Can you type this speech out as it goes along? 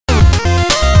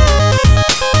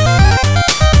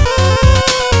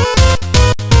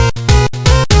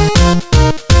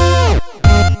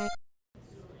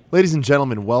Ladies and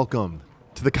gentlemen, welcome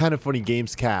to the Kind of Funny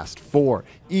Gamescast for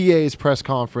EA's press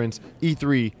conference,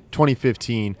 E3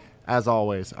 2015. As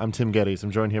always, I'm Tim Geddes.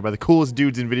 I'm joined here by the coolest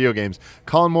dudes in video games,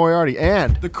 Colin Moriarty,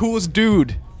 and the coolest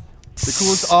dude. The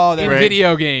coolest in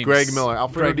video games. Greg Miller.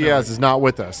 Alfredo Diaz is not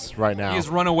with us right now. He has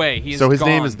run away. He is so his gone.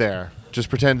 name is there. Just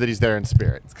pretend that he's there in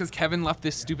spirit. It's because Kevin left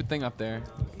this stupid thing up there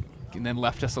and then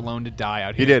left us alone to die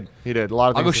out here. He did. A lot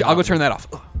of things. I'll go turn that off.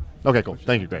 Okay, cool.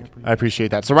 Thank you, Greg. I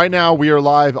appreciate that. So right now we are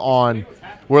live on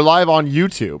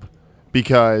YouTube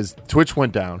because Twitch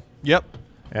went down. Yep.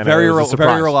 And very it was a surprise.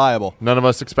 very reliable. None of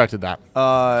us expected that.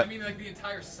 I mean, like the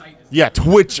entire site is Yeah,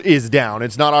 Twitch is down.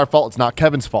 It's not our fault. It's not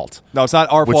Kevin's fault. No, it's not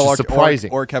our Which fault is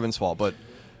surprising. or Kevin's fault, but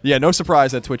yeah, no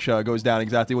surprise that Twitch goes down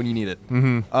exactly when you need it.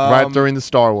 Mm-hmm. Right during the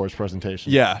Star Wars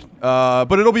presentation. Yeah,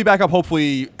 but it'll be back up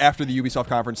hopefully after the Ubisoft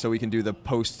conference, so we can do the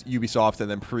post Ubisoft and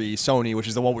then pre Sony, which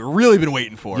is the one we've really been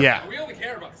waiting for. Yeah. We only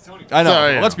care about the Sony. I know. So,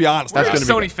 yeah. Let's be honest. We're That's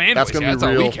Sony fanboys. That's going to That's be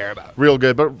real, all we care about. real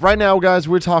good. But right now, guys,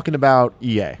 we're talking about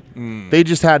EA. They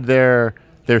just had their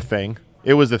thing.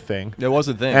 It was a thing. It was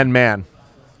a thing. And man,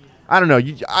 I don't know.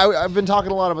 I've been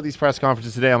talking a lot about these press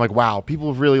conferences today. I'm like, wow, people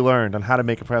have really learned on how to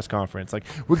make a press conference. Like,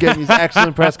 we're getting these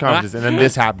excellent press conferences, and then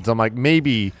this happens. I'm like,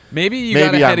 maybe you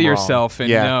got ahead I'm of wrong. yourself and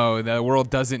Yeah. know the world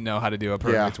doesn't know how to do a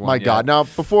perfect one. My yet. God. Now,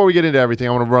 before we get into everything,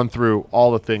 I want to run through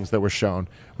all the things that were shown.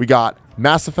 We got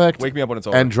Mass Effect, Wake me up when it's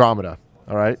over. Andromeda.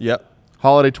 All right? Yep.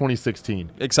 Holiday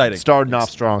 2016. Exciting. Starting off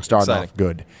strong, starting Exciting. off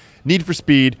good. Need for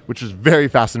Speed, which was very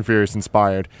Fast and Furious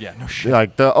inspired. Yeah, no shit.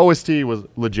 Like, the OST was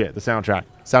legit. The soundtrack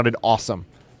sounded awesome.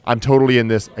 I'm totally in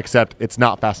this, except it's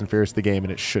not Fast and Furious the game,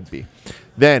 and it should be.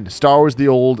 Then, Star Wars The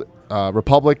Old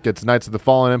Republic gets Knights of the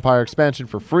Fallen Empire expansion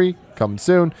for free, coming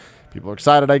soon. People are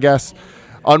excited, I guess.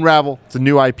 Unravel, it's a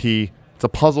new IP. It's a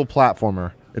puzzle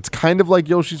platformer. It's kind of like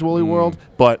Yoshi's Woolly World,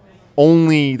 but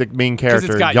only the main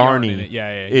character, it's got Yarny. yarn in it.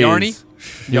 Yeah. is- Yarny?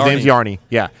 His name's Yarny.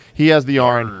 Yeah. He has the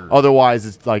yarn. Otherwise,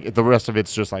 it's like the rest of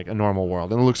it's just like a normal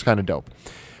world, and it looks kind of dope.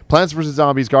 Plants vs.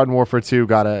 Zombies Garden Warfare 2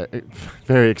 got a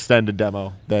very extended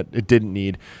demo that it didn't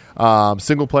need.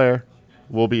 Single player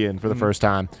will be in for the first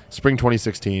time. Spring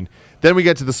 2016. Then we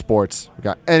get to the sports. We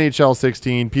got NHL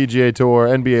 16, PGA Tour,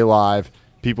 NBA Live.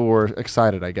 People were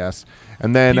excited, I guess.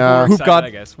 And then People were Hoop excited, God. I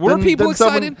guess. Were people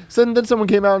excited? Then someone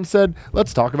came out and said,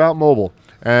 "Let's talk about mobile."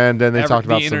 And then they talked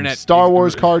about some internet Star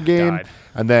Wars card game, died.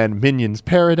 and then Minions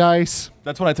Paradise.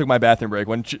 That's when I took my bathroom break.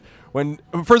 When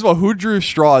first of all, who drew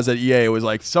straws at EA? It was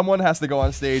like someone has to go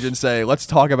on stage and say, "Let's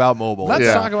talk about mobile." Let's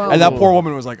Yeah. talk about and that mobile. poor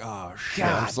woman was like, "Oh shit."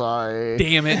 I'm sorry.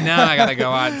 Damn it! Now I gotta go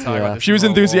out and talk about this. She was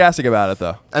mobile. enthusiastic about it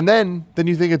though. And then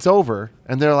you think it's over,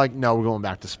 and they're like, "No, we're going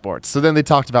back to sports." So then they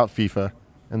talked about FIFA,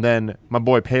 and then my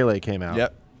boy Pele came out.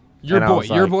 Yep. Your And I boy, was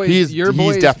your like, boy, he's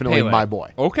is definitely Pele. my boy.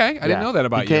 Okay, I didn't know that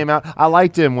about he you. Came out. I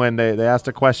liked him when they asked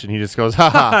a question. He just goes,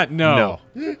 "Ha No.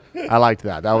 I liked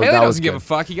that. That was Pele that was doesn't give good. a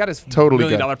fuck. He got his Totally $1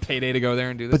 million good. payday to go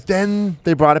there and do this. But then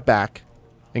they brought it back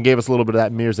and gave us a little bit of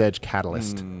that Mirror's Edge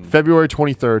catalyst. February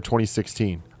 23rd,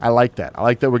 2016. I like that. I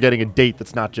like that we're getting a date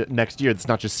that's not just next year. That's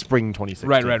not just spring 2016.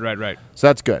 Right. So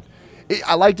that's good.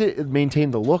 I liked it. It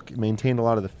maintained the look. It maintained a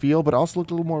lot of the feel, but also looked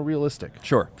a little more realistic.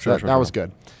 Sure. That was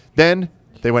good. Then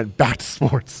they went back to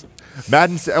sports.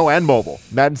 Madden, and mobile.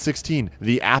 Madden 16,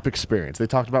 the app experience. They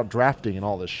talked about drafting and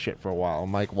all this shit for a while.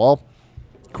 I'm like, well,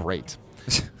 great.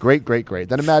 great.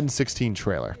 Then a Madden 16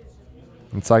 trailer.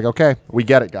 It's like, okay, we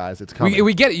get it, guys. It's coming.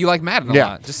 we get it. You like Madden a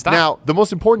lot. Just stop. Now, the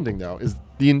most important thing, though, is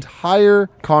the entire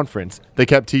conference, they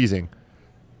kept teasing,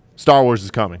 Star Wars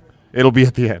is coming. It'll be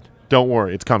at the end. Don't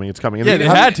worry, it's coming. And Yeah, they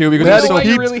had to because they had it's to so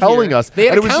keep really telling here. us. They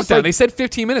had And a it was just countdown. like, They said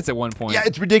 15 minutes at one point. yeah,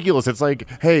 it's ridiculous. It's like,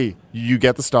 hey, you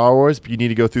get the Star Wars, but you need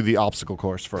to go through the obstacle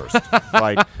course first.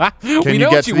 Like, can we you know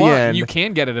get what to you the want. end? You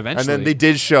can get it eventually. And then they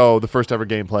did show the first ever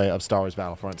gameplay of Star Wars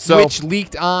Battlefront. So which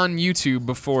leaked on YouTube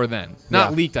before then. Not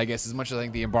Yeah. leaked, I guess, as much as I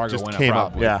think the embargo Just went came up.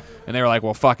 up, Probably. yeah. And they were like,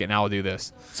 well, fuck it. Now we'll do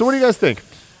this. So what do you guys think?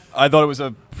 I thought it was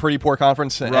a pretty poor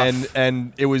conference, Rough.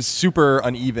 and it was super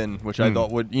uneven, which I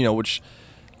thought which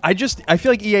I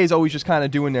feel like EA is always just kind of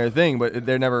doing their thing, but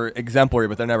they're never exemplary.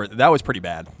 But that was pretty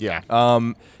bad. Yeah.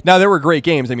 Now there were great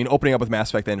games. I mean, opening up with Mass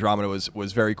Effect Andromeda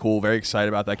was very cool. Very excited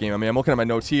about that game. I mean, I'm looking at my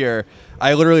notes here.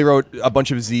 I literally wrote a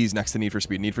bunch of Z's next to Need for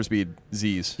Speed. Need for Speed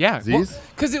Z's. Yeah. Z's?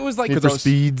 Because it was like Need for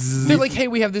Speeds. They're like, hey,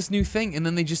 we have this new thing, and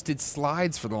then they just did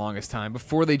slides for the longest time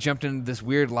before they jumped into this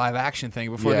weird live action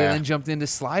thing. Before they Yeah. then jumped into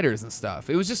sliders and stuff.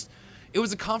 It was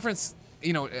a conference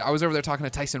I was over there talking to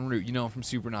Tyson Root, from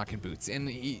Super Knockin' Boots, and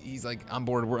he's like, I'm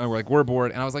bored. We're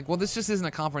bored. And I was like, well, this just isn't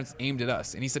a conference aimed at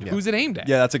us. And he said, who's it aimed at?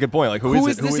 Yeah, that's a good point. Like, who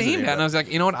is this aimed at? And I was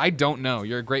like, you know what? I don't know.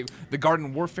 You're great. The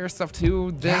Garden Warfare stuff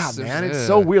too. Yeah, man, it's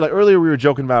so weird. Like earlier, we were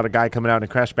joking about a guy coming out in a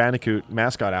Crash Bandicoot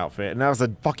mascot outfit, and that was a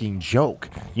fucking joke,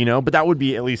 But that would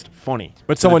be at least funny.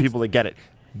 But to the people that get it.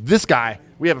 This guy,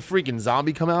 we have a freaking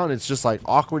zombie come out, and it's just like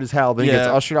awkward as hell. Then he gets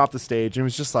ushered off the stage, and it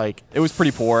was just like it was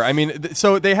pretty poor. I mean,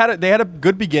 so they had a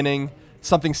good beginning,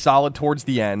 something solid towards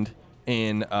the end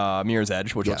in Mirror's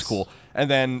Edge, which looks cool,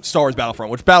 and then Star Wars Battlefront,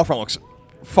 which looks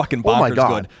fucking bonkers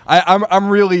good. I'm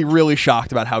really, really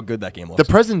shocked about how good that game looks. The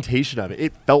presentation of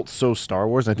it felt so Star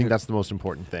Wars, and I think that's the most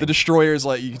important thing. The destroyers,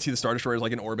 like you can see the Star Destroyers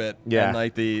like in orbit. Yeah. And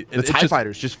like the TIE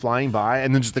fighters just flying by,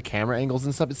 and then just the camera angles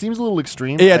and stuff. It seems a little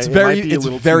extreme. Yeah, it's very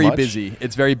busy. busy.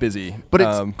 It's very busy. But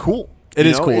it's cool. It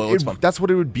is cool. It's fun. That's what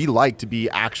it would be like to be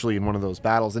actually in one of those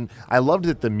battles. And I loved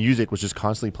that the music was just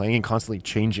constantly playing and constantly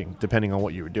changing depending on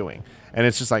what you were doing. And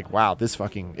it's just like, wow,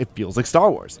 it feels like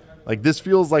Star Wars. Like, this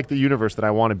feels like the universe that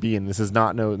I want to be in. This is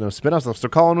not no spin-off stuff. So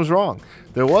Colin was wrong.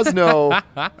 There was no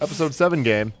Episode 7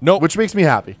 game, which makes me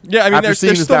happy. Yeah, I mean, there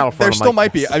still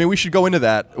might be. I mean, we should go into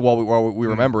that while we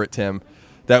remember it, Tim,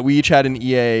 that we each had an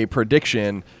EA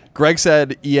prediction. Greg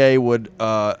said EA would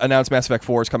announce Mass Effect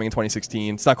 4 is coming in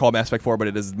 2016. It's not called Mass Effect 4, but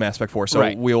it is Mass Effect 4,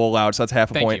 so we will allow it. So that's half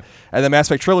a point. You. And then Mass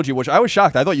Effect Trilogy, which I was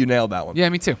shocked. I thought you nailed that one. Yeah,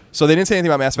 me too. So they didn't say anything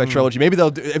about Mass Effect Trilogy. Maybe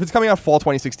they'll if it's coming out fall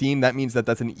 2016, that means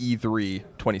that's an E3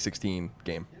 2016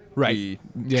 game. Right.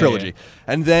 The trilogy. Yeah.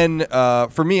 And then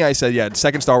for me, I said,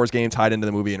 second Star Wars game tied into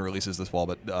the movie and releases this fall,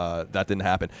 but that didn't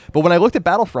happen. But when I looked at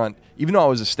Battlefront, even though I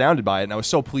was astounded by it and I was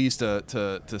so pleased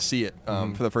to see it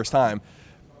for the first time,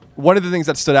 one of the things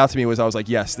that stood out to me was I was like,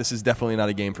 yes, this is definitely not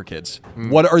a game for kids.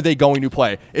 What are they going to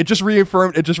play? It just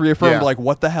reaffirmed like,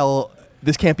 what the hell?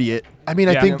 This can't be it. I mean,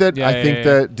 I think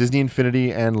that Disney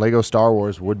Infinity and Lego Star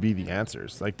Wars would be the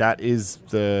answers. Like, that is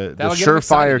the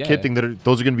surefire kid thing.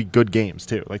 Those are going to be good games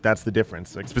too. Like, that's the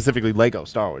difference. Like, specifically Lego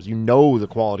Star Wars. The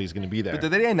quality is going to be there. But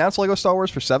did they announce Lego Star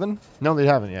Wars for 7? No, they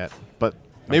haven't yet. But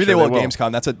maybe they will at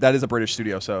Gamescom. That is a British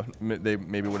studio, so they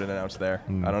maybe would have announced there.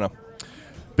 I don't know.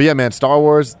 But yeah, man, Star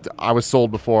Wars, I was sold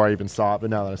before I even saw it, but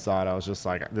now that I saw it, I was just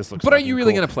like, this looks But are you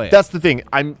really cool. going to play it? That's the thing.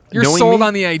 You're sold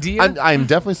on the idea? I'm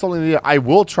definitely sold on the idea. I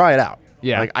will try it out.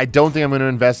 Yeah. Like, I don't think I'm going to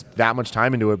invest that much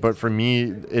time into it, but for me,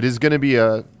 it is going to be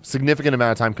a significant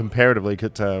amount of time comparatively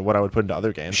to what I would put into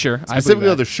other games. Sure. Specifically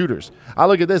other shooters. I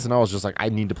look at this and I was just like, I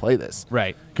need to play this.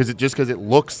 Right. Because it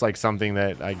looks like something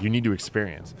that you need to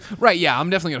experience. Right, yeah.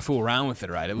 I'm definitely going to fool around with it,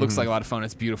 right? It looks like a lot of fun.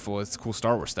 It's beautiful. It's cool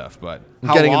Star Wars stuff, but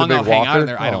how long I'll hang out in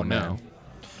there, I don't know.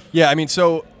 Yeah, I mean,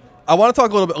 so I want to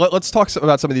talk a little bit. Let's talk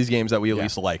about some of these games that we at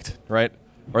least liked, right?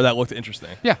 Or that looked interesting.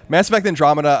 Yeah. Mass Effect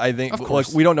Andromeda, I think,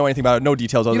 we don't know anything about it. No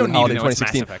details other than holiday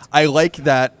 2016. I like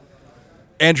that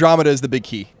Andromeda is the big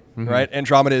key, right?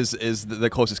 Andromeda is the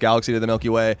closest galaxy to the Milky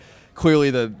Way.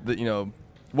 Clearly,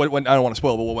 what I don't want to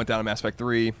spoil, but what went down in Mass Effect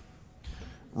 3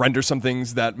 renders some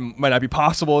things that might not be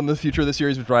possible in the future of the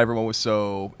series, which is why everyone was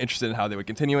so interested in how they would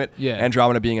continue it. Yeah.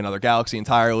 Andromeda being another galaxy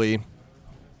entirely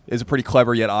is a pretty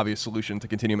clever yet obvious solution to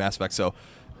continue Mass Effect. So,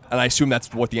 and I assume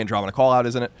that's what the Andromeda call out,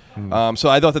 isn't it? So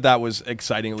I thought that was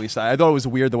exciting. At least I thought it was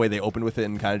weird the way they opened with it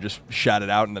and kind of just shout it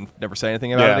out and then never say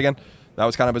anything about it again. That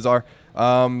was kind of bizarre.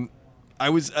 I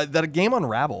was that game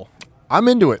Unravel. I'm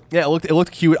into it. Yeah, it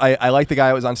looked cute. I liked the guy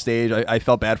that was on stage. I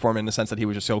felt bad for him in the sense that he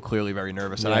was just so clearly very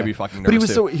nervous, and I'd be fucking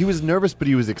nervous But he was nervous, but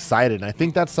he was excited. And I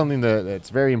think that's something that's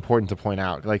very important to point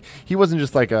out. Like, he wasn't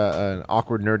just like an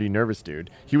awkward, nerdy, nervous dude.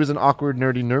 He was an awkward,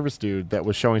 nerdy, nervous dude that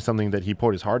was showing something that he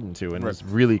poured his heart into and was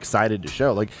really excited to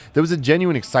show. Like, there was a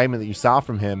genuine excitement that you saw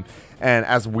from him. And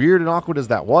as weird and awkward as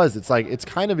that was, it's like, it's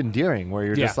kind of endearing where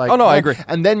you're just like, oh no, I agree.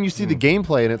 And then you see the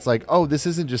gameplay and it's like, oh, this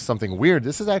isn't just something weird.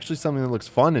 This is actually something that looks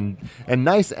fun and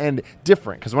nice and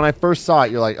different. Because when I first saw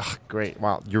it, you're like, oh, great,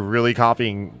 wow, you're really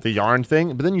copying the Yarn thing.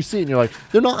 But then you see it and you're like,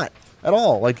 they're not at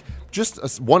all. Like,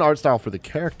 just one art style for the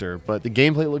character, but the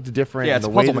gameplay looked different. Yeah, and the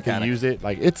way that they use it,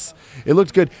 like, it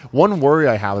looked good. One worry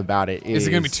I have about it is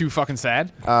it going to be too fucking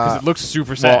sad? Because it looks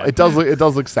super sad. Well, it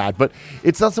does look sad, but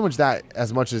it's not so much that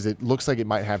as much as it looks like it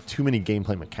might have too many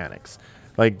gameplay mechanics.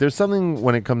 Like, there's something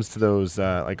when it comes to those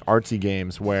like artsy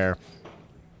games where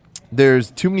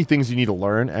there's too many things you need to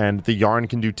learn, and the Yarn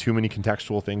can do too many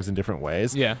contextual things in different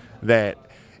ways. Yeah. That.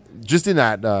 Just in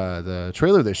that the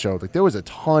trailer they showed, like, there was a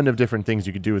ton of different things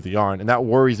you could do with the Yarn, and that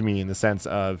worries me in the sense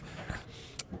of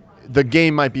the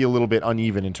game might be a little bit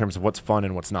uneven in terms of what's fun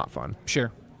and what's not fun. Sure.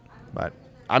 But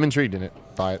I'm intrigued in it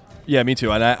by it. Yeah, me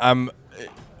too. And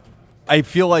I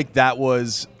feel like that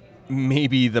was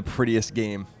maybe the prettiest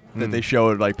game that they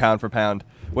showed, like pound for pound.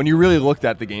 When you really looked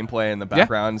at the gameplay and the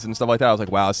backgrounds and stuff like that, I was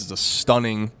like, wow, this is a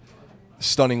stunning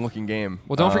looking game.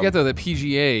 Well, don't forget though that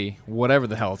PGA, whatever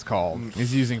the hell it's called,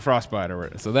 is using Frostbite or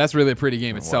whatever. So that's really a pretty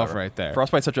game itself right there.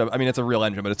 Frostbite's it's a real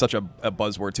engine, but it's such a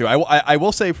buzzword too. I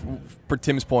will say, for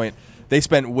Tim's point, they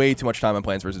spent way too much time on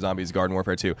Plants vs. Zombies Garden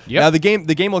Warfare 2. Yep. Now the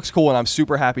game looks cool, and I'm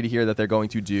super happy to hear that they're going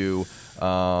to do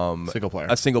a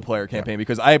single player campaign,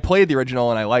 because I played the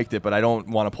original and I liked it, but I don't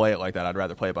want to play it like that. I'd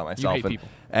rather play it by myself. You hate people.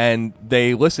 And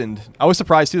they listened. I was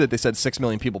surprised too that they said 6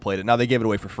 million people played it. Now they gave it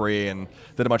away for free and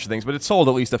did a bunch of things, but it sold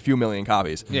at least a few million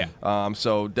copies. Yeah.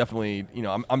 So definitely,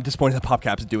 I'm disappointed that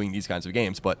PopCap's doing these kinds of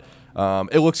games, but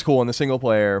it looks cool, and the single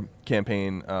player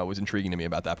campaign was intriguing to me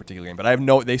about that particular game.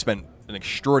 But they spent an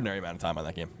extraordinary amount of time on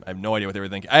that game. I have no idea what they were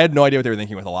thinking. I had no idea what they were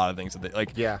thinking with a lot of things.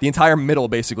 The entire middle,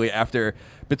 basically,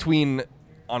 between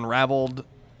Unraveled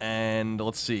and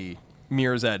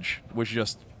Mirror's Edge, was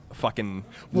just fucking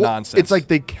nonsense. It's like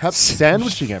they kept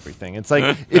sandwiching everything. It's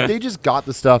like if they just got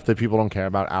the stuff that people don't care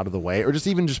about out of the way, or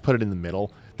just put it in the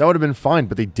middle, that would have been fine.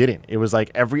 But they didn't. It was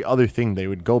like every other thing they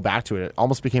would go back to it. It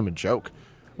almost became a joke.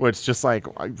 Where it's just like,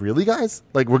 really, guys?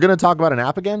 Like, we're gonna talk about an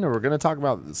app again, or we're gonna talk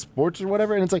about sports or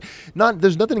whatever? And it's like,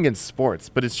 there's nothing against sports,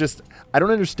 but it's just, I don't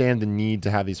understand the need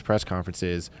to have these press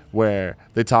conferences where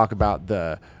they talk about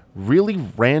the really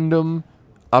random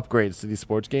upgrades to these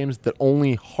sports games that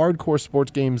only hardcore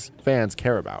sports games fans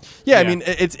care about. Yeah, I mean,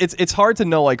 it's hard to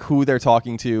know like who they're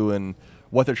talking to and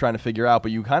what they're trying to figure out,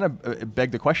 but you kind of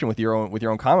beg the question with your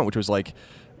own comment, which was like,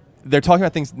 they're talking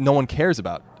about things no one cares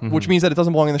about, which means that it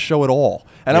doesn't belong in the show at all.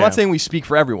 And I'm not saying we speak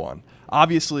for everyone.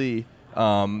 Obviously, there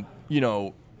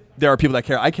are people that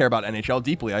care. I care about NHL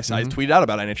deeply. I tweeted out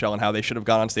about NHL and how they should have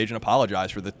gone on stage and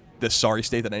apologized for the sorry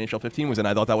state that NHL 15 was in.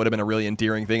 I thought that would have been a really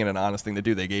endearing thing and an honest thing to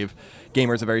do. They gave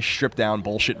gamers a very stripped down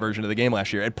bullshit version of the game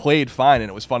last year. It played fine and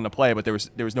it was fun to play, but there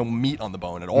was no meat on the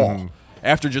bone at all.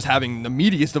 After just having the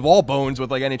meatiest of all bones with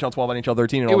like NHL 12, NHL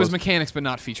 13, and all it was those. mechanics, but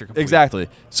not feature complete. Exactly.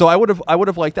 So I would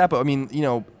have liked that, but I mean,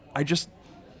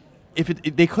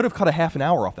 they could have cut a half an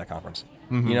hour off that conference,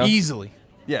 Easily.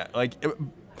 Yeah,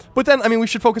 but then I mean, we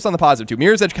should focus on the positive too.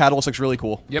 Mirror's Edge Catalyst looks really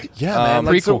cool. Yep. Yeah, man.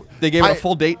 Pretty cool. They gave it a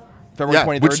full date,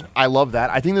 February 23rd. Which I love that.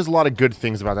 I think there's a lot of good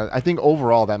things about that. I think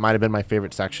overall that might have been my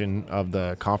favorite section of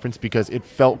the conference because it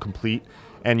felt complete.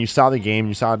 And you saw the game,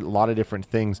 you saw a lot of different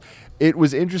things. It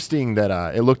was interesting that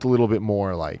it looked a little bit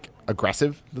more like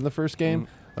aggressive than the first game.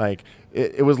 Like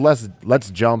it was less let's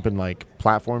jump and like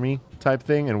platformy type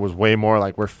thing, and was way more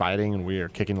like we're fighting and we are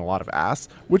kicking a lot of ass,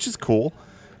 which is cool.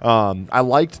 I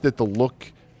liked that the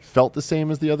look felt the same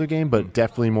as the other game, but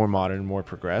definitely more modern, more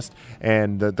progressed.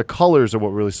 And the colors are what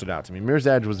really stood out to me. Mirror's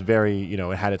Edge was very,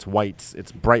 it had its whites,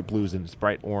 its bright blues, and its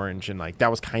bright orange, and like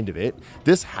that was kind of it.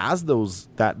 This has those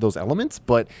elements,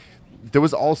 but there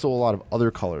was also a lot of other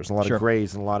colors, a lot of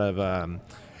grays, and a lot of.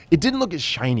 It didn't look as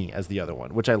shiny as the other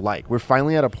one, which I like. We're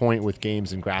finally at a point with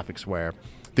games and graphics where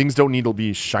things don't need to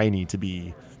be shiny to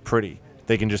be pretty.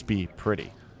 They can just be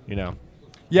pretty,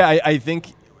 Yeah, I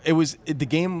think. The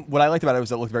game. What I liked about it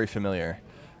was it looked very familiar.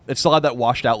 It still had that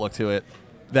washed out look to it,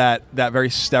 that very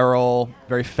sterile,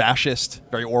 very fascist,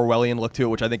 very Orwellian look to it,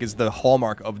 which I think is the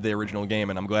hallmark of the original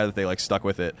game. And I'm glad that they stuck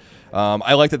with it.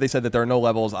 I like that they said that there are no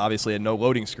levels, obviously, and no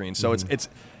loading screens. So it's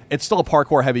still a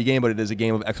parkour heavy game, but it is a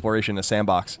game of exploration, a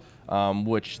sandbox,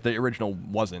 which the original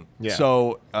wasn't. Yeah.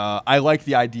 So I like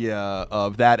the idea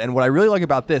of that. And what I really like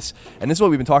about this, and this is what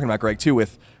we've been talking about, Greg, too,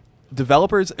 with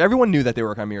developers, everyone knew that they were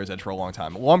working on Mirror's Edge for a long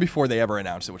time, long before they ever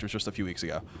announced it, which was just a few weeks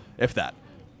ago, if that.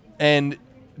 And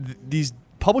these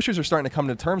publishers are starting to come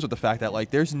to terms with the fact that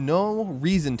there's no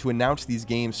reason to announce these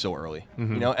games so early,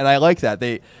 And I like that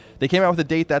they came out with a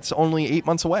date that's only 8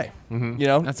 months away,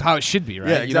 That's how it should be, right?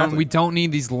 Yeah, exactly. We don't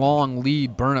need these long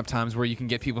lead burn-up times where you can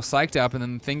get people psyched up and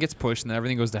then the thing gets pushed and then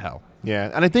everything goes to hell. Yeah,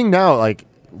 and I think now,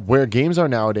 where games are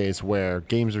nowadays, where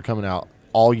games are coming out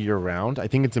all year round, I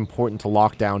think it's important to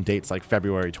lock down dates like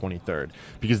February 23rd,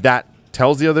 because that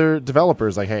tells the other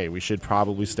developers hey, we should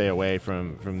probably stay away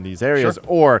from these areas,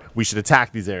 or we should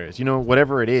attack these areas,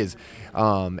 whatever it is.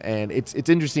 And it's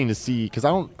interesting to see, because I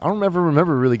don't ever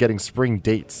remember really getting spring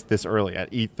dates this early at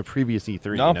the previous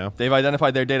E3. No, they've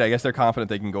identified their date. I guess they're confident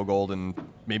they can go gold, and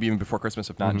maybe even before Christmas,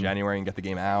 if not in January, and get the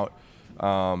game out.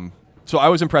 So I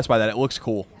was impressed by that. It looks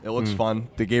cool. It looks fun.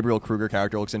 The Gabriel Kruger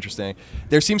character looks interesting.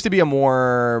 There seems to be a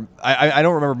more... I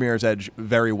don't remember Mirror's Edge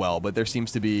very well, but there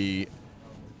seems to be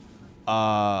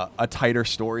a tighter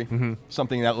story.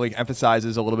 Something that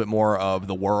emphasizes a little bit more of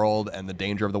the world and the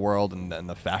danger of the world and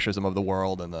the fascism of the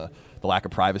world and the lack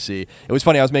of privacy. It was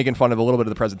funny. I was making fun of a little bit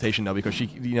of the presentation, though, because she,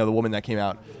 the woman that came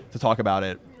out to talk about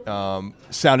it,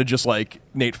 sounded just like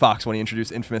Nate Fox when he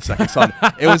introduced Infamous Second Son.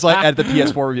 It was like at the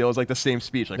PS4 reveal, it was like the same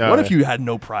speech. Like, what if you had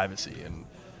no privacy and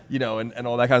and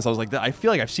all that kind of stuff. I was like, I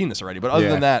feel like I've seen this already. But other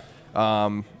than that,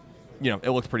 it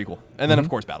looks pretty cool. And then of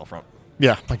course Battlefront.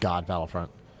 Yeah, my God,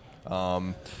 Battlefront.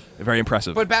 Very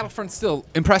impressive. But Battlefront's still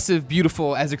impressive,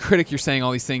 beautiful. As a critic, you're saying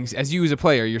all these things. As you as a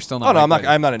player, you're still not. Oh no,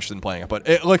 I'm not interested in playing it. But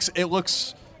it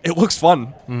looks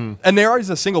fun, and there is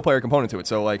a single player component to it.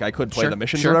 So like I could play the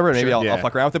missions or whatever, and maybe I'll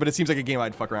fuck around with it. But it seems like a game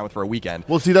I'd fuck around with for a weekend.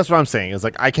 Well, see, that's what I'm saying. Is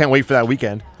like I can't wait for that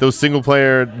weekend. Those single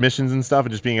player missions and stuff,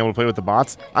 and just being able to play with the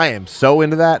bots. I am so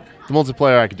into that. The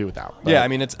multiplayer I could do without. But, yeah, I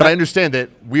mean it's. But I understand that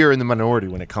we are in the minority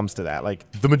when it comes to that. Like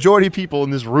the majority of people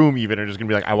in this room even are just gonna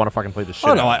be like, I want to fucking play this shit.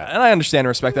 Oh no, and I understand and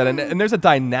respect that, and there's a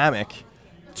dynamic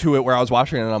to it where I was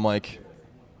watching it and I'm like,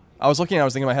 I was looking, and I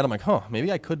was thinking in my head, I'm like,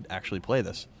 maybe I could actually play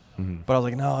this. But I was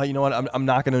like, no, you know what? I'm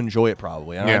not going to enjoy it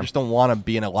probably. I just don't want to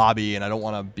be in a lobby, and I don't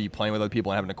want to be playing with other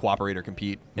people and having to cooperate or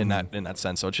compete in that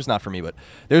sense. So it's just not for me. But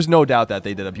there's no doubt that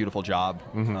they did a beautiful job.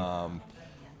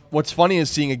 What's funny is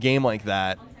seeing a game like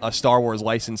that, a Star Wars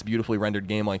licensed, beautifully rendered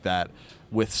game like that,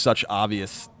 with such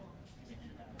obvious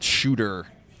shooter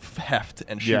heft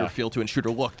and shooter feel to it and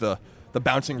shooter look. The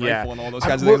bouncing rifle and all those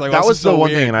kinds of things. Like, that was so the one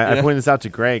weird. thing, and I pointed this out to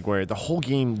Greg, where the whole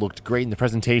game looked great in the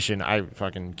presentation. I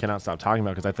fucking cannot stop talking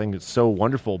about it because I think it's so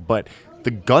wonderful. But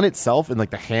the gun itself and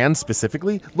like the hand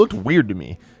specifically looked weird to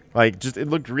me. Like it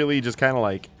looked really just kind of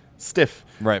like stiff.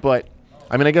 Right. But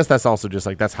I mean, I guess that's also just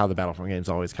like that's how the Battlefront games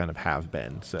always kind of have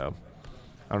been. So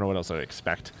I don't know what else I would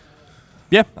expect.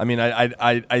 Yeah, I mean,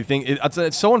 I think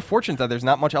it's so unfortunate that there's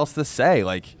not much else to say.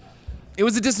 Like. It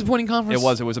was a disappointing conference.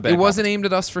 It was a bad It wasn't aimed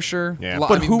at us for sure. Yeah. But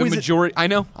But who the is it- majority? I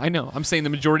know. I'm saying the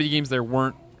majority of games there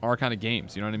weren't our kind of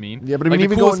games. You know what I mean? Yeah, but I mean, like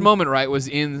even the coolest going- moment, right, was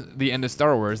in the end of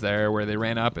Star Wars there, where they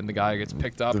ran up and the guy gets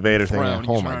picked up, The Vader and thing, thrown, yeah. and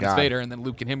he Oh gets my around as God. Vader, and then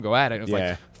Luke and him go at it. It was Yeah.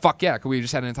 like, fuck yeah! Could we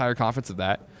just had an entire conference of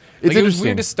that? It's Like, it was interesting.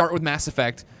 weird to start with Mass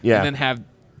Effect, Yeah. and then have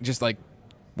just like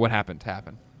what happened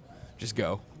happen. Just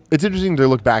go. It's interesting to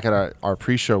look back at our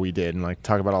pre-show we did and like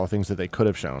talk about all the things that they could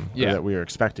have shown, or that we were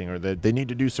expecting, or that they need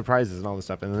to do surprises and all this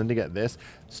stuff, and then to get this,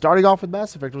 starting off with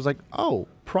Mass Effect was like, oh,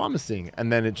 promising, and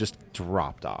then it just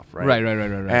dropped off, right? Right.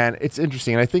 And it's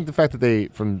interesting, and I think the fact that they,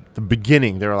 from the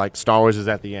beginning, they were like, Star Wars is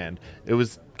at the end. It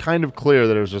was kind of clear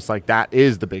that it was just like that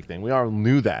is the big thing. We all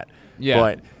knew that, Yeah.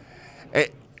 but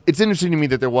it's interesting to me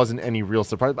that there wasn't any real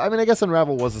surprise. I mean, I guess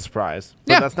Unravel was a surprise,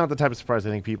 but that's not the type of surprise I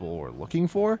think people were looking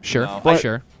for. Sure, No.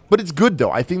 sure. But it's good,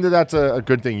 though. I think that that's a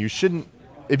good thing. You shouldn't...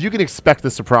 If you can expect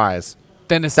the surprise,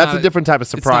 Then it's that's not, a different type of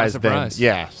it's not a surprise. surprise.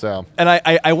 Yeah, so... And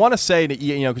I want to say to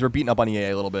EA, because we're beating up on EA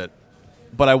a little bit,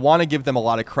 but I want to give them a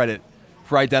lot of credit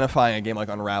for identifying a game like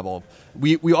Unravel.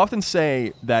 We often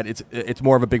say that it's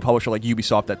more of a big publisher like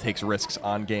Ubisoft that takes risks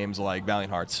on games like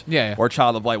Valiant Hearts or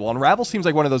Child of Light. Well, Unravel seems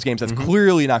like one of those games that's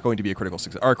clearly not going to be a critical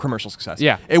success or a commercial success.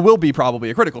 Yeah. It will be probably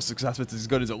a critical success if it's as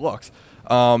good as it looks.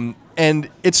 And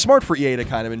it's smart for EA to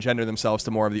kind of engender themselves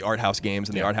to more of the art house games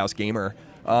and the art house gamer.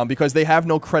 Because they have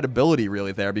no credibility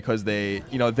really there, because they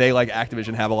like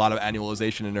Activision have a lot of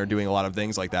annualization and are doing a lot of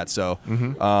things like that. So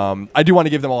I do want to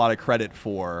give them a lot of credit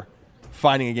for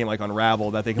finding a game like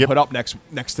Unravel that they can put up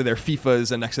next to their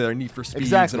FIFAs and next to their Need for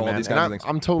Speeds and all these kinds of things.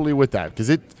 I'm totally with that,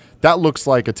 because that looks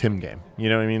like a Tim game. You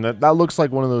know what I mean? That looks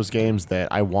like one of those games that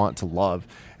I want to love.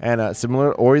 And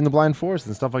similar, Ori and the Blind Forest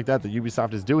and stuff like that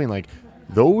Ubisoft is doing, like,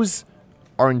 those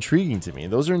are intriguing to me.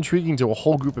 Those are intriguing to a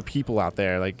whole group of people out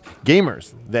there, like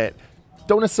gamers that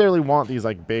don't necessarily want these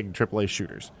like big AAA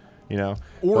shooters. You know,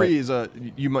 Ori is a.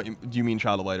 Do you mean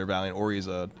Child of Light or Valiant? Ori is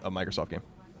a Microsoft game.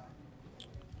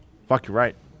 Fuck, you're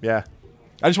right. Yeah.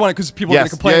 I just want it because people are going to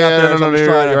complain out there. So I'm just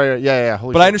trying to- right. Yeah.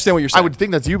 Holy But shit. I understand what you're saying. I would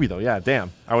think that's Ubi though. Yeah,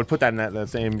 damn. I would put that in that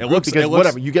same. It looks- because it looks-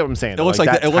 whatever. You get what I'm saying. It looks like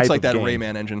that. It looks type like of that game.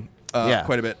 Rayman engine. Yeah.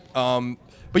 Quite a bit.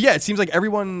 But yeah, it seems like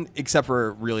everyone except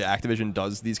for really Activision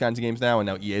does these kinds of games now, and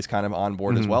now EA's kind of on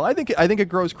board as well. I think it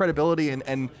grows credibility,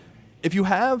 and if you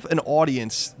have an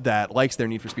audience that likes their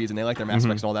Need for Speeds and they like their Mass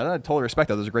Effects and all that, and I totally respect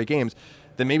that. Those are great games.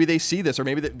 Then maybe they see this, or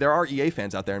maybe there are EA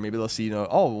fans out there, and maybe they'll see,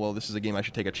 oh, well, this is a game I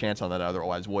should take a chance on that I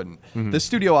otherwise wouldn't. The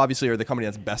studio, obviously, or the company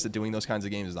that's best at doing those kinds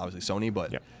of games is obviously Sony,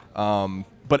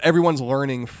 but everyone's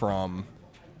learning from,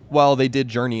 well, they did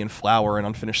Journey and Flower and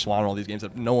Unfinished Swan and all these games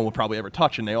that no one would probably ever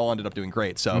touch, and they all ended up doing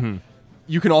great. So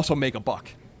you can also make a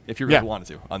buck if you really wanted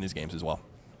to on these games as well.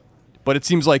 But it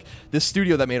seems like this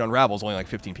studio that made Unravel is only like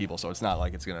 15 people, so it's not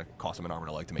like it's going to cost them an arm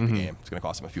and a leg to make the game. It's going to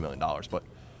cost them a few $1 million, but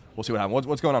we'll see what happens.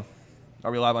 What's going on?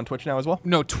 Are we live on Twitch now as well?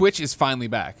 No, Twitch is finally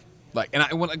back. Like, and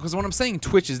because when I'm saying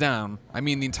Twitch is down, I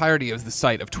mean the entirety of the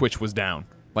site of Twitch was down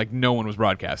Like no one was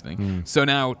broadcasting. So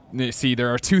now, see,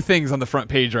 there are two things on the front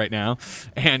page right now,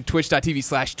 and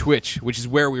twitch.tv/Twitch, which is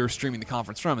where we were streaming the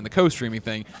conference from, and the co-streaming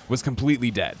thing was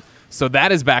completely dead. So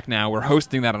that is back now. We're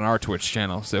hosting that on our Twitch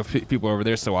channel, so if people over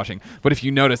there still watching. But if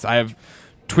you notice, I have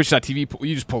twitch.tv,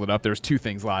 you just pulled it up. There's two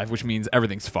things live, which means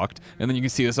everything's fucked. And then you can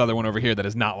see this other one over here that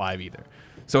is not live either.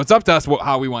 So it's up to us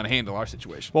how we want to handle our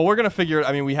situation. Well, we're going to figure,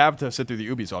 I mean, we have to sit through the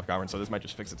Ubisoft conference, so this might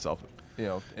just fix itself, you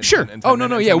know. Sure. In 10 Oh, no,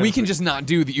 minutes, yeah, 10 we can minutes. just not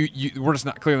do the, we're just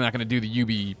clearly not going to do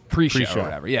the UB pre-show or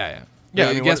whatever. Yeah.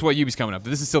 I mean, guess what? Ubi's coming up.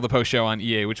 This is still the post-show on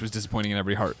EA, which was disappointing and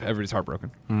everybody's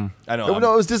heartbroken. I know.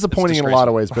 No, it was disappointing in a lot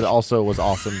of ways, but it also was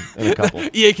awesome in a couple.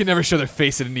 EA can never show their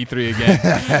face at an E3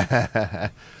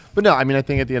 again. But no, I mean, I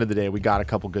think at the end of the day, we got a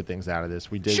couple good things out of this.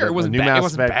 We did Sure, it wasn't new bad. Mass It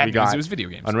wasn't Effect, bad we news. got It was video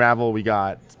games. Unravel, we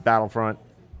got Battlefront,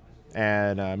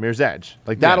 and Mirror's Edge.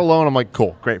 Like that Yeah. alone, I'm like,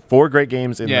 cool, great. 4 great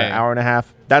games in an hour and a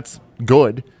half. That's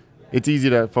good. It's easy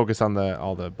to focus on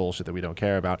all the bullshit that we don't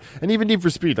care about. And even Need for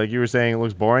Speed, like you were saying, it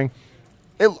looks boring.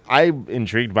 I'm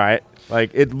intrigued by it.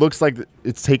 Like, it looks like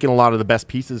it's taken a lot of the best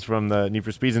pieces from the Need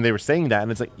for Speeds, and they were saying that,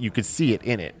 and it's like you could see it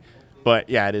in it. But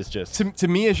yeah, it is just To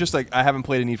me, it's just like I haven't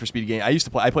played a Need for Speed game.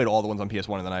 I played all the ones on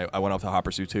PS1, and then I went off to Hot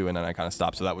Pursuit 2, and then I kind of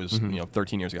stopped. So that was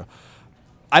 13 years ago.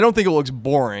 I don't think it looks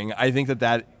boring. I think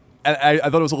that I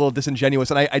thought it was a little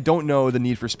disingenuous, and I don't know the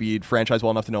Need for Speed franchise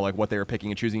well enough to know like what they were picking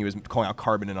and choosing. He was calling out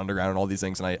Carbon and Underground and all these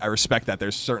things, and I respect that.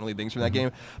 There's certainly things from that game,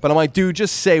 but I'm like, dude,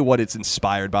 just say what it's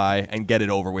inspired by and get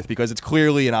it over with, because it's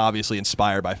clearly and obviously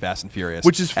inspired by Fast and Furious,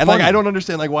 Which is and like funny. I don't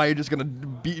understand like why you're just gonna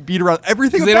beat around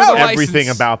everything 'Cause they don't about know it. everything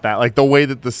license. about that, like the way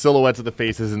that the silhouettes of the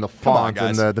faces and the Come on, font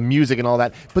guys. and the music and all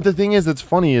that. But the thing is, that's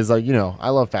funny is like, I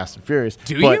love Fast and Furious.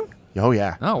 Do but, you? Oh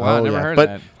yeah. Oh, wow, I never yeah. heard but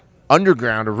that.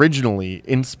 Underground originally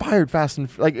inspired Fast and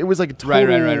like it was like a total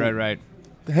Right.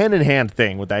 hand in hand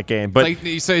thing with that game. But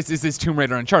So it's this Tomb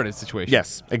Raider Uncharted situation.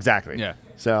 yes, exactly. Yeah.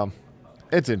 So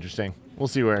it's interesting. We'll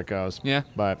see where it goes. Yeah.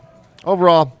 But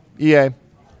overall, EA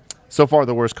so far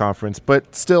the worst conference,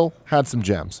 but still had some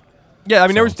gems. Yeah, I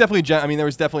mean, there was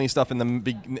definitely stuff in the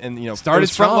big, and Started it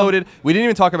was front strong. loaded. We didn't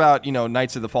even talk about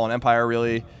Knights of the Fallen Empire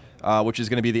really, which is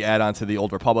going to be the add-on to the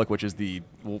Old Republic, which is the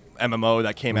MMO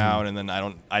that came out, and then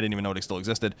I didn't even know it still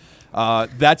existed.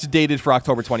 That's dated for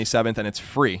October 27th, and it's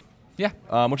free. Yeah.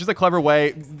 Which is a clever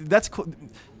way.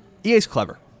 EA's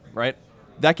clever, right?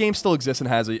 That game still exists and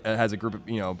has a group of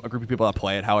a group of people that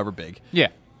play it, however big. Yeah.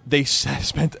 They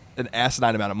spent an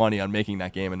asinine amount of money on making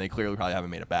that game, and they clearly probably haven't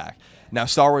made it back. Now,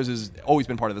 Star Wars has always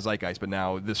been part of the zeitgeist, but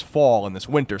now this fall and this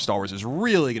winter, Star Wars is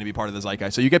really going to be part of the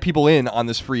zeitgeist. So you get people in on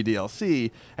this free DLC,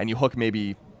 and you hook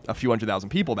maybe a few 100,000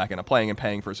 people back into playing and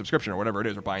paying for a subscription or whatever it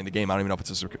is, or buying the game. I don't even know if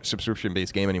it's a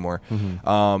subscription-based game anymore.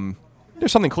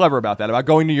 There's something clever about that, about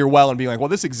going to your well and being like, well,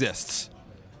 this exists,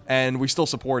 and we still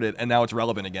support it, and now it's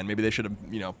relevant again. Maybe they should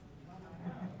have,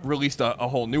 released a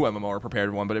whole new MMO or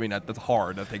prepared one, but I mean that's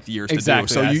hard. That takes years Exactly,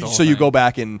 to do. that's the whole So you thing. go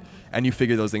back and you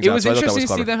figure those things It out. was So I thought that interesting was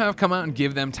to see clever. them have come out and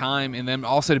give them time, and then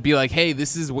also to be like, hey,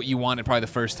 this is what you wanted probably the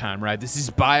first time, right? This is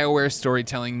BioWare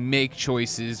storytelling, make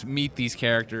choices, meet these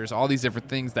characters, all these different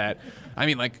things that, I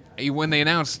mean, like, when they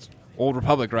announced Old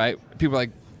Republic, right? People were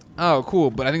like, oh,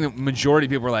 cool. But I think the majority of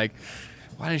people were like,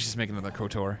 why didn't you just make another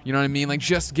KOTOR? You know what I mean? Like,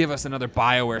 just give us another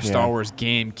BioWare Star Wars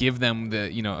game. Give them the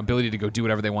ability to go do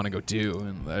whatever they want to go do,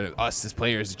 and us as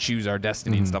players to choose our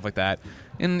destiny and stuff like that.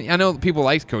 And I know people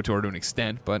liked KOTOR to an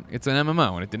extent, but it's an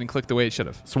MMO, and it didn't click the way it should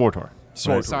have. SWTOR.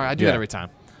 Sorry, I do that every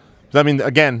time. I mean,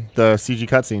 again, the CG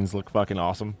cutscenes look fucking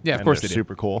awesome. Yeah, of and course they're they do.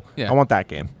 super cool. Yeah. I want that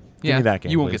game. Give Yeah, me that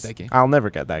game. you won't please. get that game. I'll never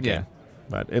get that Yeah. game.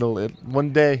 But it'll one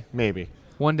day, maybe.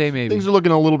 One day, maybe. Things are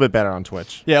looking a little bit better on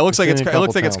Twitch. Yeah, it looks like I've it's seen a it looks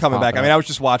couple like it's channels coming pop back. I up. mean, I was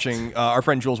just watching. Our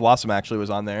friend Jules Wassam actually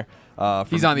was on there.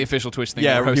 He's on the official Twitch thing.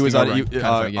 Yeah, We're he was hosting on. over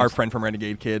Confound Our Games. friend from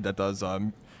Renegade Kid that does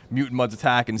Mutant Mud's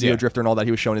Attack and Zeo Yeah. Drifter and all that.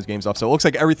 He was showing his games off. So it looks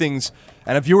like everything's.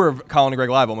 And a viewer of Colin and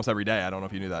Greg Live almost every day. I don't know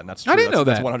if you knew that. And that's true. I didn't know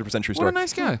That's that. 100% true What story. a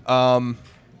nice guy.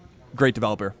 Great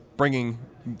developer, bringing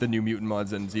the new Mutant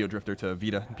Muds and Zeo Drifter to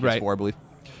Vita, PS4, Right. I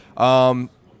believe.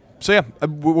 So yeah,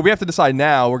 what we have to decide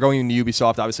now. We're going into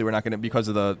Ubisoft. Obviously, we're not going to because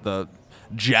of the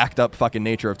jacked up fucking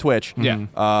nature of Twitch.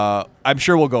 Yeah. I'm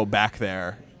sure we'll go back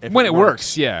there if When it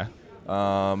works, yeah.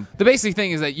 Um, The basic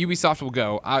thing is that Ubisoft will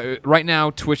go. Right now,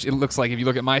 Twitch, it looks like, if you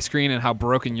look at my screen and how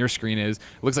broken your screen is, it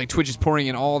looks like Twitch is pouring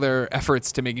in all their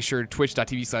efforts to making sure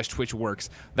twitch.tv/Twitch works.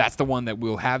 That's the one that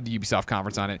will have the Ubisoft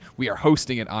conference on it. We are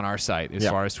hosting it on our site as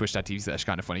far as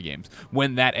twitch.tv/KindaFunnyGames.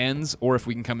 When that ends, or if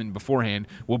we can come in beforehand,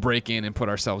 we'll break in and put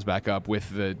ourselves back up with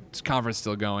the conference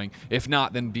still going. If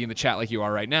not, then be in the chat like you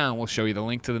are right now, and we'll show you the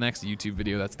link to the next YouTube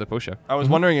video. That's the post show. I was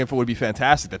wondering if it would be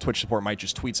fantastic that Twitch support might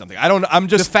just tweet something. I'm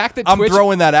just The fact that I'm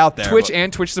throwing that out there. Twitch but-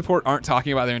 and Twitch support aren't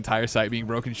talking about their entire site being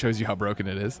broken. Shows you how broken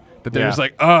it is. That they're Yeah. just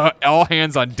like, all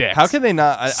hands on deck. How can they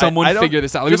not? Someone I don't- figure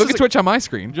this out. Like, just look as at a- Twitch on my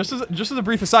screen. Just as a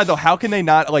brief aside, though, how can they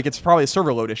not? Like, it's probably a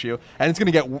server load issue, and it's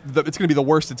gonna be the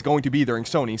worst it's going to be during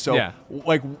Sony. So, Yeah.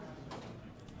 like,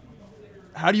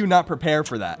 how do you not prepare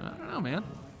for that? I don't know, man.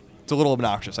 It's a little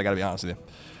obnoxious. I got to be honest with you.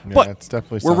 Yeah, But it's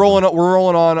definitely we're something. rolling on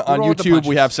rolling with the YouTube. We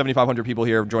punches. have 7,500 people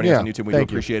here joining us Yeah, on YouTube. We do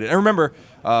thank you. appreciate it. And remember,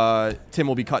 Tim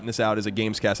will be cutting this out as a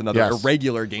Gamescast, another Yes.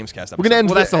 irregular Gamescast episode. We're gonna end.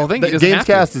 Well, that's the whole thing. The He doesn't have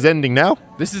to. Gamescast is ending now.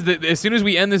 This is as soon as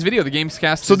we end this video, the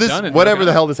Gamescast So is this, done. and whatever we're the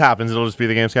gonna- hell this happens, it'll just be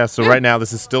the Gamescast. So Yeah. right now,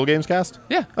 this is still Gamescast.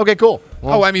 Yeah. Okay, cool.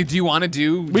 Well, Oh, I mean, do you want to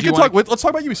do? We do you can wanna- talk. Let's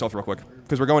talk about Ubisoft real quick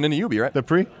because we're going into Ubi, right? the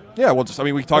pre. Yeah. Well, we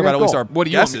can talk Okay, about at least cool. our What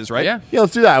do you want me- guesses, right? Yeah. Yeah,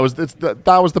 let's do that.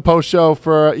 That was the post show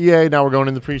for EA. Now we're going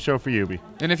in the pre show for Ubi.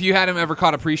 And if you hadn't ever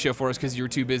caught a pre-show for us because you were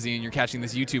too busy and you're catching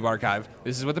this YouTube archive,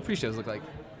 this is what the pre-shows look like.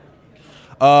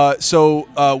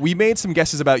 So we made some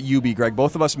guesses about Ubi, Greg.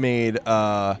 Both of us made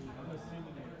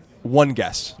one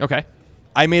guess. Okay.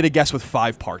 I made a guess with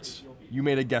 5 parts. You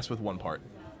made a guess with 1 part,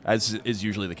 as is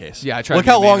usually the case. Yeah, I tried Look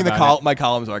to how be long man the about it. my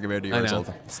columns are compared to I yours. know. all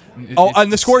the time. It's Oh,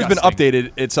 and the score has been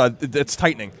disgusting. updated. It's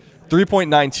tightening.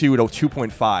 3.92 to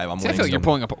 2.5. I'm See, I winning feel like you're some.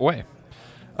 pulling up away.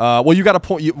 Well, you got to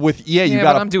point with EA. You Yeah,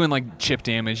 got but to I'm doing like chip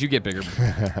damage. You get bigger.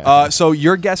 So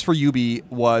your guess for Ubi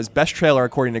was best trailer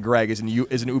according to Greg is an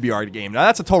UbiSoft game. Now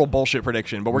that's a total bullshit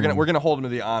prediction, but we're gonna hold him to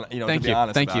the Thank to be you.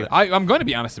 honest Thank about you. it. I'm going to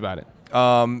be honest about it.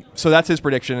 So that's his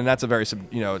prediction, and that's a very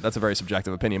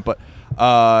subjective opinion. But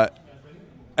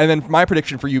and then my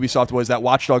prediction for Ubisoft was that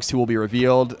Watch Dogs 2 will be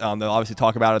revealed. They'll obviously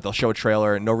talk about it. They'll show a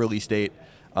trailer, no release date,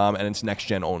 and it's next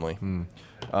gen only.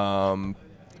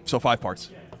 So 5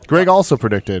 parts. Greg also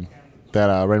predicted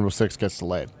that Rainbow Six gets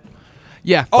delayed.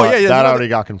 Yeah. Oh But yeah, that no, already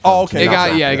got confirmed. Oh, okay. It Not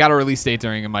got that. it got a release date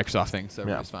during a Microsoft thing, so Yeah.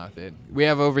 everybody's fine with it. We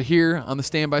have over here on the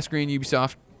standby screen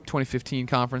Ubisoft 2015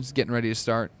 conference getting ready to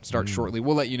start shortly.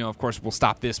 We'll let you know. Of course, we'll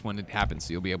stop this when it happens,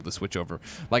 so you'll be able to switch over.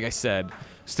 Like I said,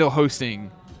 still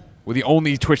hosting with the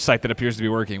only Twitch site that appears to be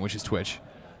working, which is Twitch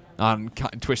on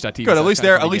twitch.tv. Good. At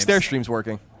least their stream's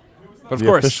working. But of The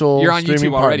course, official you're on YouTube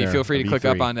streaming already. partner Feel free to of click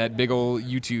E3. up on that big old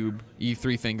YouTube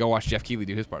E3 thing. Go watch Jeff Keighley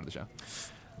do his part of the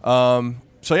show.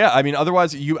 So yeah, I mean,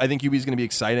 otherwise, I think Ubi is going to be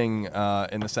exciting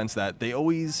in the sense that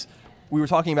we were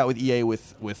talking about with EA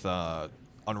with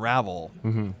Unravel.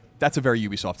 Mm-hmm. That's a very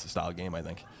Ubisoft style game, I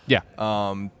think. Yeah.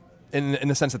 In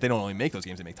the sense that they don't only make those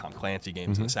games, they make Tom Clancy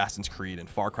games Mm-hmm. and Assassin's Creed and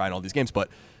Far Cry and all these games, but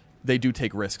they do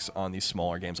take risks on these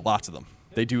smaller games. Lots of them.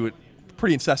 They do it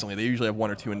pretty incessantly. They usually have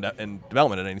 1 or 2 in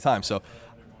development at any time. So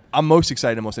I'm most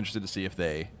excited and most interested to see if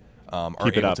they are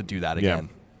Keep it able up. to do that Yeah. again.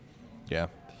 Yeah.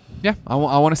 Yeah, I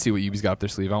want to see what Ubi's got up their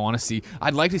sleeve.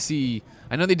 I'd like to see.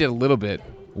 I know they did a little bit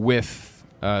with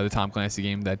the Tom Clancy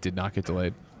game that did not get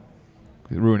delayed,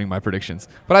 ruining my predictions.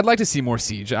 But I'd like to see more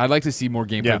Siege. I'd like to see more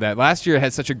gameplay Yeah. of that. Last year it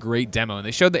had such a great demo, and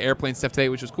they showed the airplane stuff today,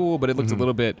 which was cool, but it looked a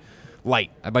little bit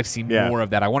light. I'd like to see Yeah. more of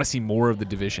that. I want to see more of the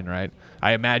Division, right?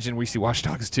 I imagine we see Watch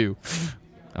Dogs 2.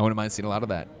 I wouldn't mind seeing a lot of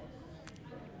that.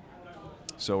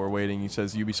 So we're waiting. He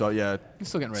says Ubisoft. Yeah. I'm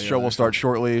still getting ready. Show will start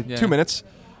shortly. Yeah. 2 minutes.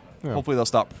 Yeah. Hopefully they'll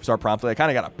start promptly. I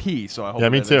kind of got to pee, so I hope Yeah,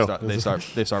 me too. They start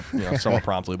somewhat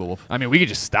promptly. But I mean, we could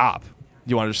just stop.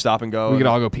 you want to just stop and go? We could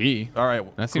all go pee. All right.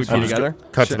 That Can we seems pee fine. together?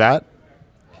 Cut to that.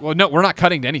 Well, no, we're not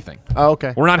cutting to anything. Oh,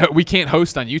 okay. We're not. We can't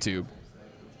host on YouTube.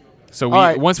 So All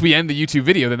right. once we end the YouTube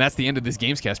video, then that's the end of this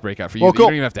Gamescast breakout for you. Well, You cool.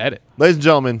 don't even have to edit. Ladies and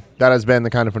gentlemen, that has been the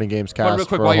Kind of Funny Gamescast. But real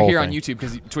quick, for while a you're whole here on thing. YouTube,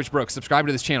 because Twitch broke, subscribe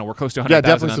to this channel. We're close to Yeah, 100,000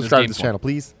 definitely on this subscribe to game this form. channel,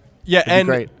 please. Yeah, That'd be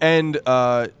great.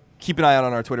 and keep an eye out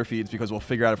on our Twitter feeds because we'll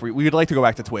figure out if we would like to go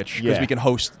back to Twitch because Yeah. we can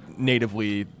host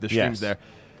natively the streams Yes. there,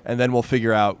 and then we'll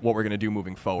figure out what we're going to do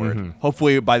moving forward. Mm-hmm.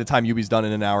 Hopefully, by the time Ubi's done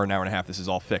in an hour and a half, this is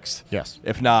all fixed. Yes.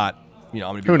 If not, I'm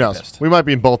going to be Who really knows? pissed. We might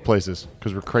be in both places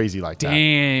because we're crazy like that.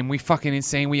 Damn, we fucking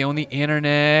insane. We own the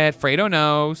internet. Fredo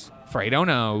knows. Fredo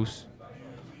knows.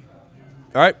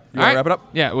 All right, you All want right. to wrap it up?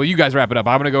 Yeah, well, you guys wrap it up.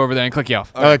 I'm going to go over there and click you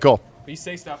off. All right, cool. Please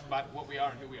say stuff about what we are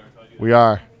and who we are. We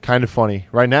are Kind of Funny.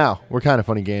 Right now, we're Kind of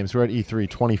Funny Games. We're at E3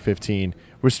 2015.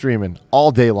 We're streaming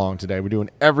all day long today. We're doing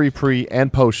every pre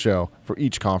and post show for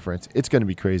each conference. It's going to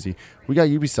be crazy. We got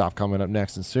Ubisoft coming up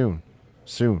next, and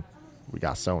soon, we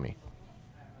got Sony.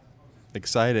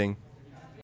 Exciting.